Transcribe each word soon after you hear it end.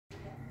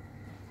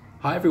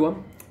Hi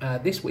everyone.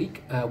 This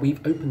week we've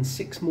opened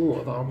 6 more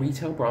of our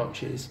retail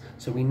branches,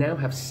 so we now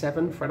have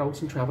 7 Fred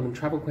Olsen Travel and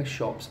TravelQuest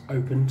shops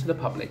open to the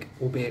public,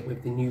 albeit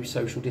with the new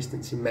social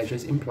distancing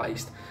measures in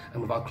place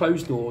and with our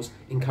closed doors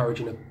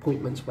encouraging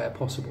appointments where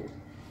possible.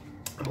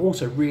 I'm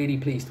also really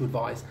pleased to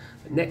advise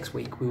that next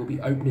week we will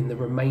be opening the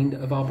remainder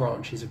of our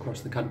branches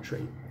across the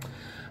country.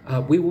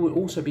 We will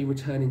also be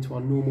returning to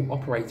our normal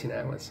operating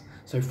hours.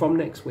 So from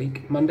next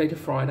week, Monday to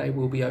Friday,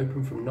 we'll be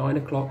open from 9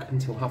 o'clock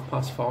until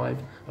 5:30,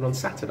 and on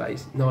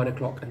Saturdays, 9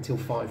 o'clock until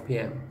 5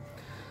 p.m.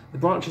 The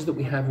branches that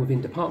we have within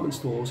department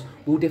stores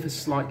will differ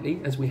slightly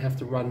as we have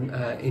to run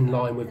in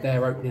line with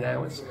their opening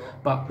hours,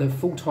 but the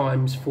full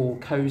times for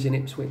Coes in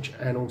Ipswich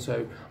and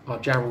also our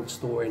Jarrold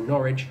store in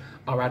Norwich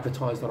are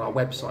advertised on our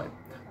website.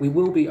 We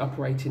will be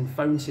operating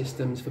phone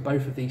systems for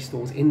both of these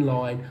stores in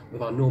line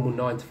with our normal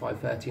 9 to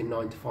 5:30 and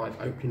 9 to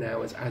 5 opening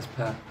hours as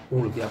per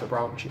all of the other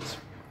branches.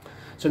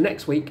 So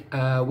next week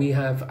we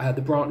have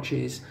the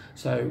branches.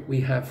 So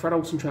we have Fred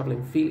Olsen Travel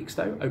in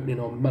Felixstowe opening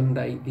on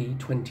Monday the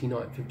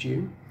 29th of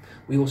June.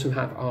 We also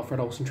have our Fred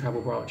Olsen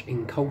Travel branch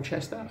in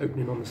Colchester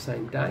opening on the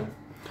same day.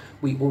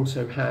 We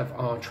also have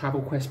our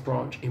TravelQuest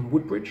branch in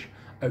Woodbridge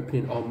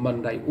opening on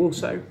Monday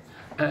also.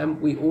 And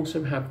we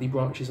also have the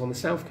branches on the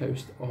south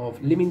coast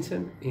of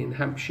Lymington in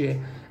Hampshire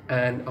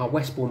and our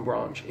Westbourne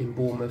branch in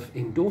Bournemouth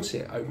in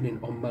Dorset opening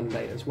on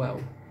Monday as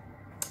well.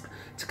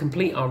 To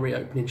complete our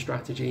reopening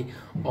strategy,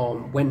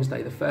 on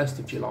Wednesday the 1st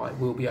of July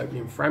we'll be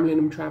opening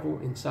Framlingham Travel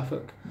in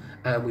Suffolk,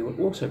 and we will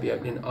also be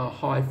opening our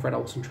High Fred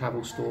Olsen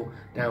Travel store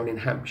down in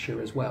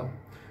Hampshire as well.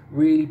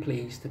 Really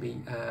pleased to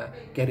be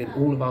getting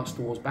all of our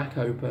stores back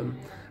open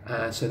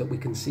so that we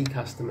can see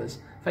customers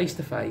face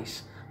to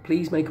face.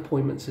 Please make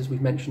appointments, as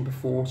we've mentioned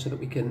before, so that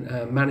we can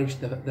manage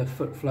the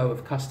foot flow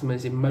of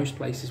customers. In most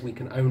places we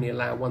can only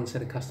allow one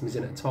set of customers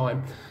in at a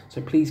time, so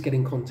please get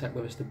in contact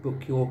with us to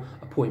book your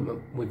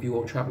appointment with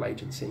your travel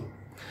agency.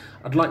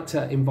 I'd like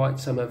to invite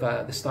some of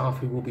the staff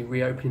who will be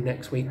reopening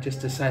next week just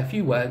to say a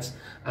few words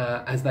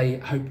as they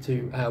hope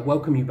to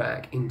welcome you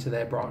back into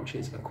their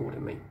branches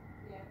accordingly.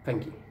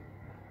 Thank you.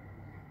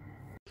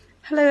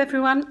 Hello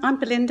everyone, I'm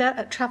Belinda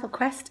at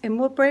TravelQuest in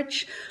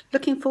Woodbridge.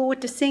 Looking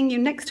forward to seeing you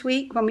next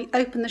week when we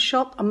open the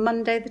shop on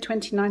Monday the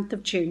 29th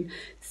of June.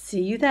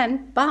 See you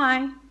then,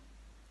 bye!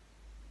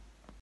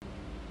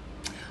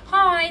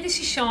 Hi, this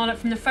is Charlotte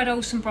from the Fred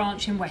Olsen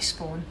branch in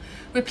Westbourne.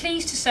 We're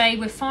pleased to say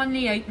we're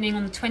finally opening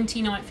on the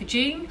 29th of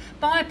June,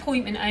 by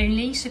appointment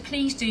only, so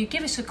please do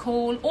give us a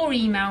call or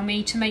email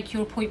me to make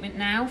your appointment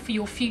now for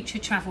your future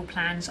travel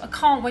plans. I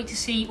can't wait to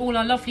see all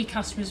our lovely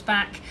customers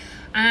back,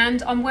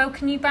 and I'm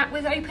welcoming you back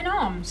with open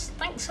arms.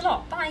 Thanks a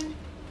lot, bye.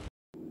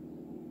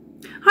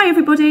 Hi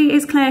everybody,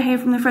 it's Claire here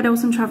from the Fred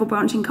Olsen Travel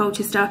branch in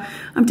Colchester.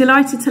 I'm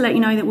delighted to let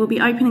you know that we'll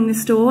be opening the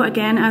store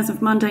again as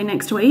of Monday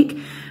next week,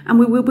 and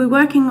we will be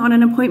working on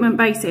an appointment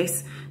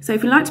basis. So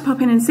if you'd like to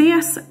pop in and see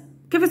us,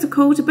 give us a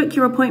call to book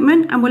your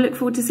appointment and we'll look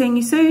forward to seeing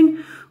you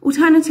soon.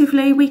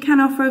 Alternatively, we can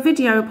offer a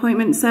video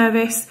appointment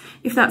service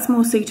if that's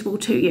more suitable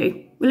to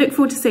you. We look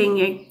forward to seeing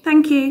you.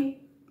 Thank you.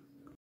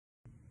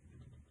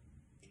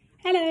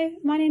 Hello,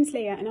 my name's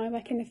Leah and I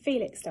work in the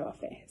Felixstowe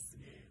office.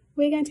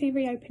 We're going to be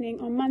reopening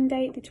on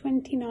Monday the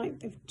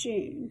 29th of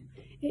June.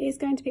 It is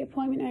going to be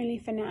appointment only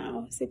for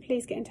now, so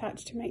please get in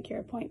touch to make your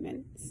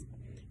appointments.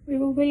 We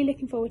were really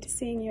looking forward to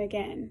seeing you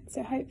again,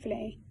 so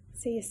hopefully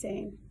see you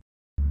soon.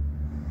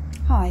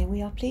 Hi,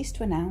 we are pleased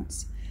to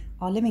announce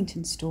our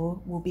Lymington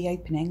store will be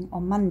opening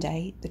on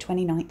Monday the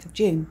 29th of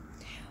June.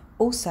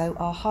 Also,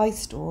 our Hythe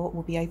store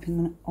will be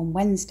open on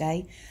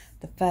Wednesday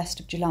the 1st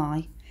of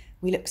July.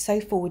 We look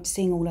so forward to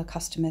seeing all our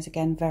customers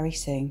again very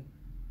soon.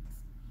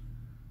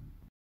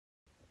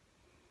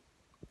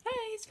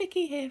 Hey, it's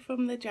Vicky here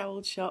from the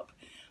Jarrold shop.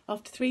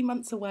 After 3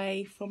 months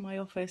away from my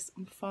office,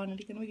 I'm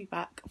finally going to be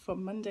back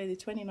from Monday the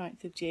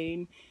 29th of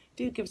June.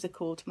 Do give us a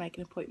call to make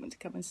an appointment to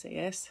come and see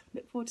us.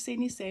 Look forward to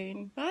seeing you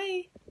soon.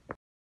 Bye!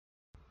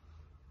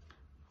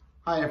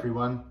 Hi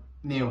everyone,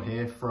 Neil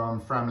here from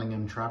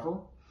Framlingham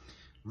Travel.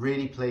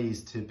 Really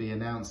pleased to be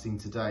announcing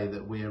today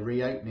that we are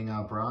reopening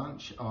our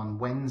branch on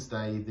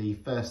Wednesday the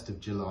 1st of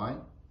July.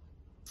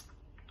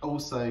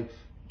 Also,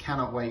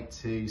 cannot wait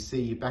to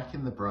see you back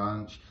in the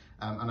branch,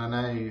 and I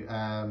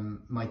know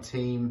my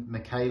team,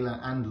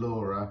 Michaela and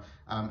Laura,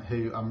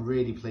 who I'm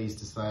really pleased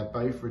to say are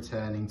both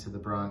returning to the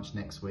branch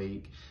next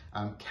week,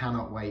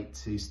 cannot wait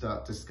to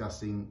start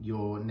discussing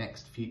your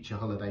next future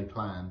holiday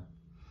plan.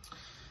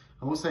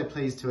 I'm also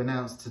pleased to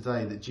announce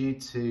today that due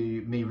to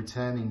me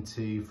returning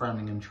to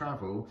Framlingham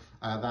Travel,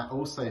 that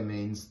also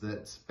means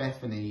that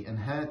Bethany and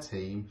her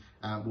team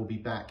will be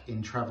back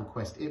in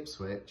TravelQuest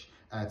Ipswich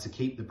to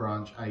keep the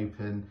branch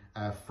open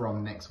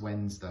from next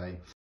Wednesday.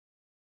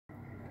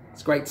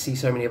 It's great to see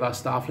so many of our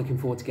staff looking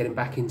forward to getting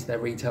back into their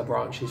retail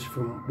branches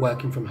from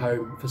working from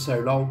home for so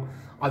long.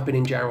 I've been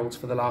in Jarrold's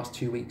for the last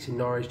 2 weeks in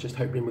Norwich, just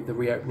hoping with the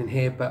reopening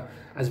here, but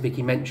as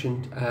Vicky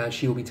mentioned,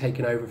 she will be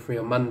taking over free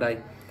on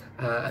Monday.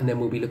 And then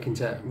we'll be looking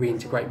to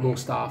reintegrate more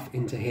staff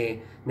into here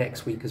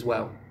next week as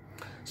well.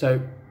 So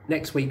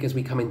Next week, as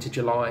we come into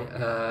July,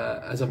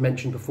 as I've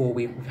mentioned before,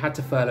 we've had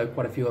to furlough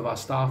quite a few of our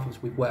staff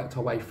as we've worked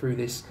our way through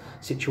this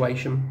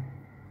situation.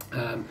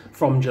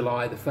 From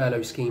July, the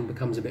furlough scheme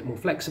becomes a bit more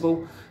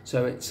flexible,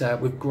 so it's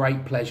with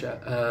great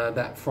pleasure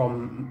that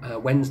from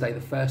Wednesday,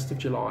 the 1st of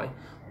July,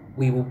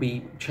 we will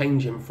be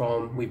changing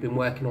from, we've been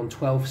working on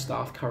 12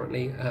 staff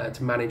currently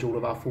to manage all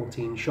of our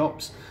 14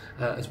 shops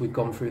as we've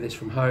gone through this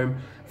from home.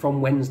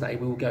 From Wednesday,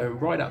 we will go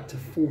right up to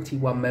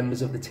 41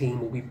 members of the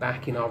team will be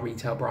back in our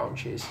retail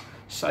branches.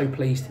 So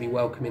pleased to be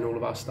welcoming all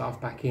of our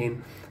staff back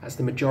in. That's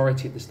the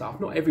majority of the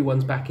staff. Not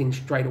everyone's back in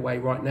straight away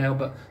right now,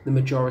 but the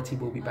majority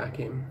will be back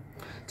in.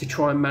 To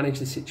try and manage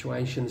the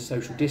situation, the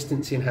social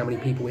distancing, how many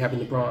people we have in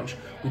the branch,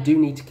 we do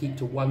need to keep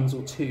to 1s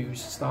or 2s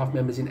staff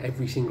members in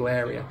every single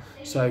area.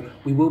 So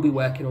we will be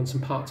working on some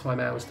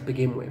part-time hours to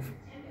begin with.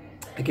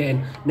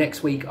 Again,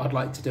 next week I'd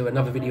like to do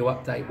another video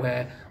update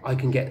where I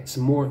can get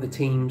some more of the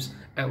teams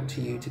out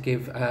to you to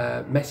give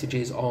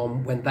messages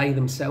on when they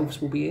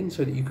themselves will be in,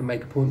 so that you can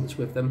make appointments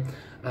with them,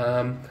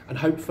 and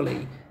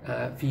hopefully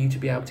for you to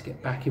be able to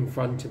get back in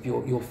front of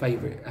your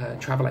favourite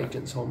travel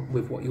agents on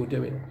with what you're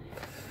doing.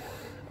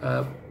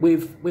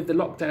 With the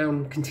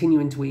lockdown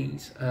continuing to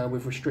ease,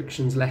 with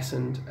restrictions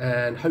lessened,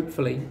 and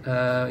hopefully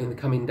in the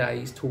coming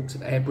days talks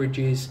of air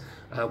bridges,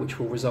 which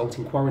will result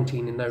in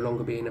quarantining no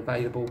longer being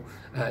available,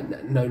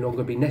 no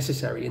longer be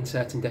necessary in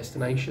certain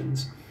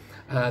destinations,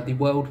 the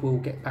world will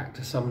get back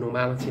to some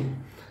normality.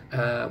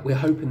 We're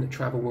hoping that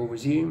travel will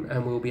resume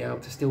and we'll be able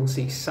to still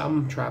see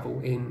some travel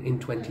in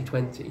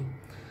 2020.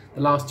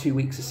 The last 2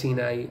 weeks have seen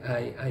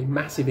a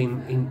massive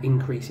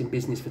increase in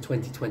business for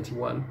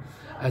 2021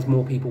 as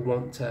more people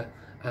want to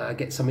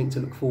get something to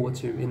look forward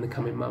to in the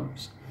coming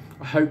months.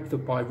 I hope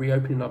that by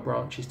reopening our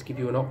branches to give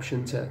you an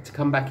option to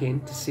come back in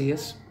to see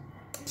us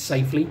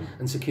safely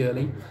and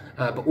securely,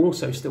 but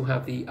also still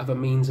have the other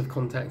means of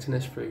contacting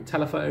us through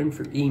telephone,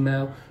 through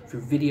email,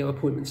 through video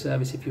appointment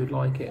service if you would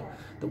like it,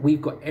 that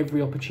we've got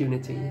every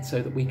opportunity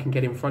so that we can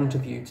get in front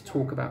of you to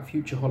talk about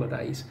future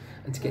holidays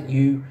and to get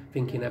you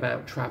thinking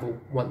about travel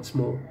once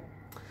more.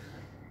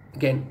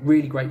 Again,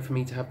 really great for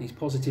me to have these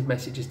positive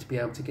messages to be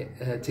able to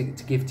get to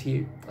give to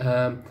you.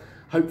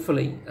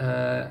 Hopefully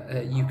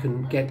you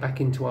can get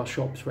back into our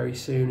shops very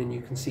soon and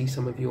you can see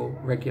some of your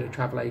regular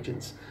travel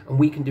agents, and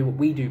we can do what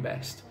we do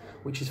best,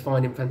 which is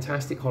finding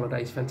fantastic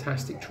holidays,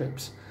 fantastic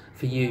trips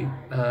for you,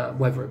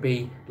 whether it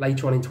be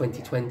later on in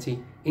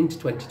 2020, into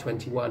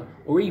 2021,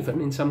 or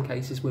even in some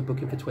cases we're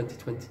booking for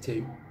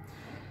 2022.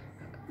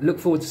 Look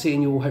forward to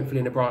seeing you all hopefully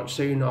in a branch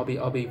soon.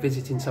 I'll be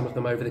visiting some of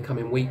them over the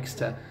coming weeks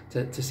to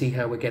see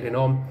how we're getting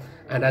on.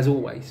 And as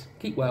always,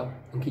 keep well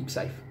and keep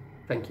safe.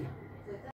 Thank you.